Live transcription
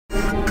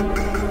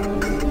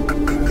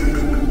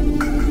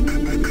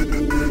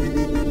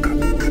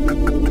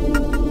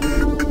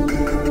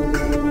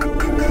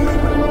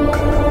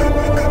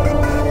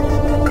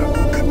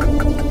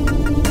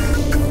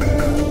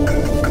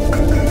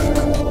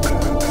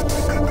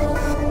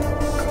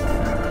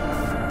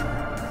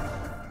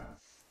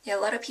Yeah, a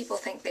lot of people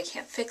think they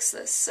can't fix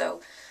this,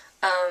 so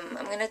I'm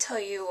going to tell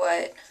you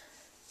what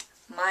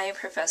my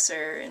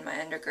professor in my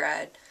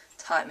undergrad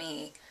taught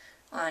me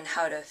on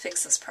how to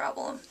fix this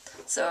problem.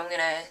 So I'm going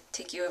to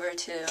take you over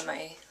to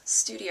my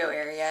studio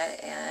area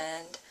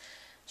and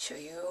show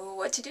you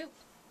what to do.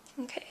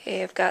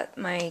 Okay, I've got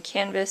my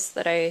canvas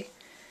that I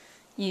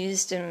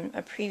used in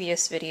a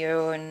previous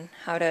video on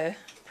how to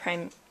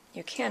prime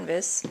your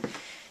canvas,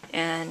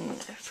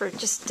 and for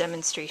just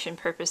demonstration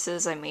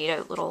purposes I made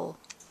a little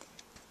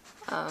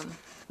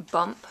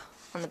bump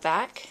on the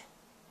back,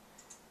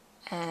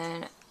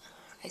 and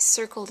I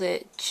circled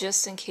it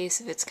just in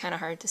case if it's kind of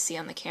hard to see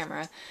on the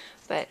camera,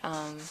 but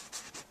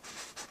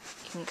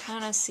you can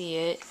kind of see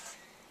it.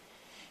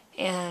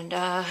 And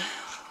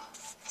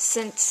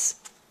since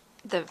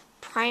the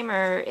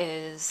primer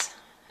is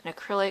an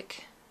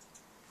acrylic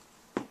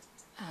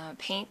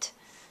paint,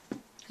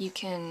 you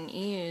can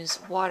use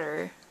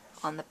water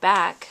on the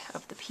back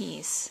of the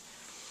piece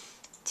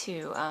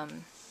to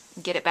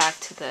get it back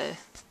to the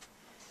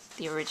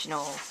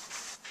original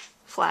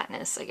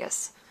flatness, I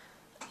guess.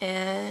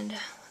 And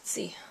let's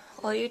see,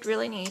 all you'd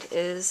really need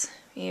is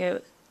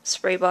a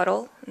spray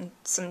bottle and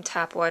some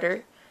tap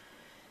water,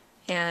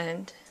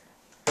 and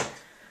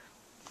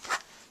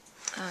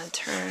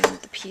turn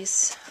the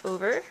piece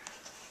over.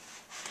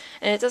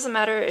 And it doesn't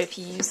matter if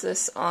you use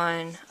this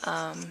on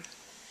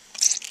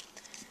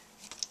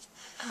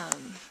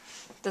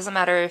doesn't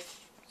matter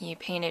if you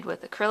painted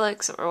with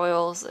acrylics or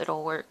oils,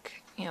 it'll work,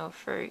 you know,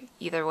 for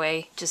either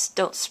way. Just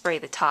don't spray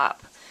the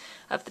top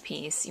of the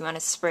piece. You want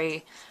to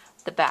spray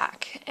the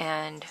back,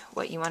 and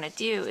what you want to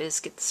do is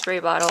get the spray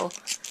bottle,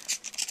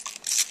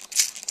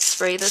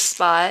 spray the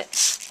spot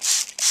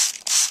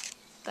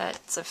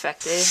that's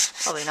affected,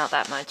 probably not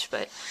that much,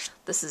 but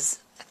this is,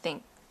 I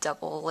think,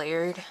 double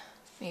layered,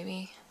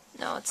 maybe?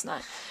 No, it's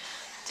not.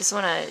 Just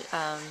want to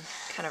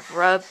kind of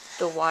rub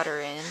the water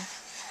in,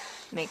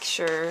 make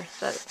sure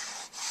that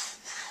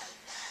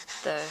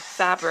the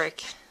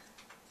fabric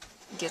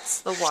gets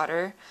the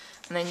water,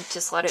 and then you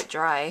just let it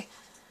dry,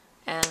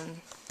 and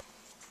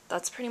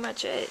that's pretty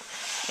much it.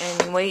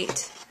 And you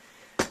wait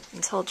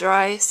until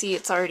dry. See,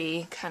 it's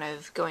already kind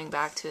of going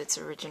back to its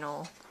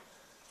original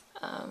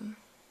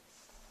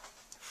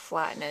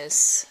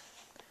flatness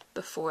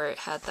before it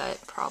had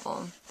that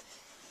problem.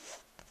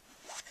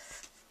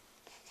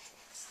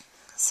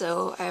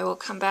 So I will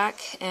come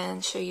back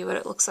and show you what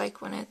it looks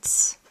like when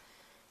it's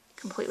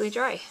completely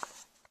dry.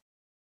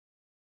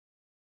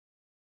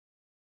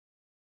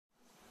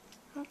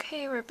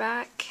 Okay, we're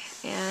back,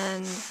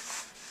 and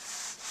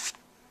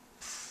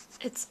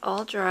it's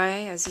all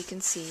dry. As you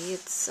can see,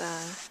 it's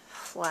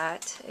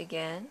flat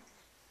again.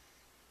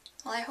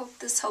 Well, I hope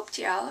this helped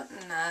you out,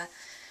 and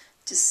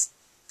just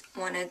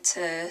wanted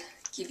to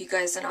give you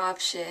guys an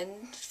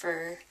option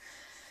for,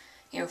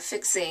 you know,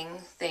 fixing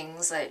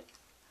things that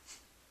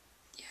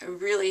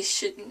really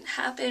shouldn't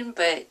happen,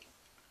 but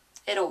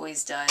it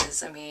always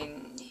does. I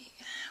mean,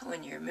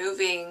 when you're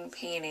moving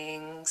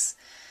paintings,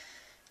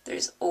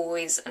 there's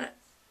always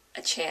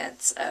a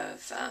chance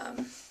of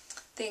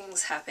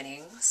things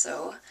happening.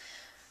 So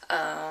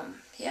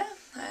yeah,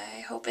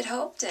 I hope it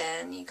helped,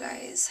 and you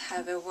guys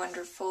have a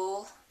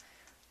wonderful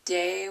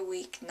day,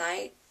 week,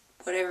 night,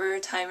 whatever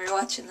time you're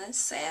watching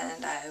this,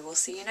 and I will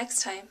see you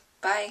next time.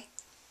 Bye!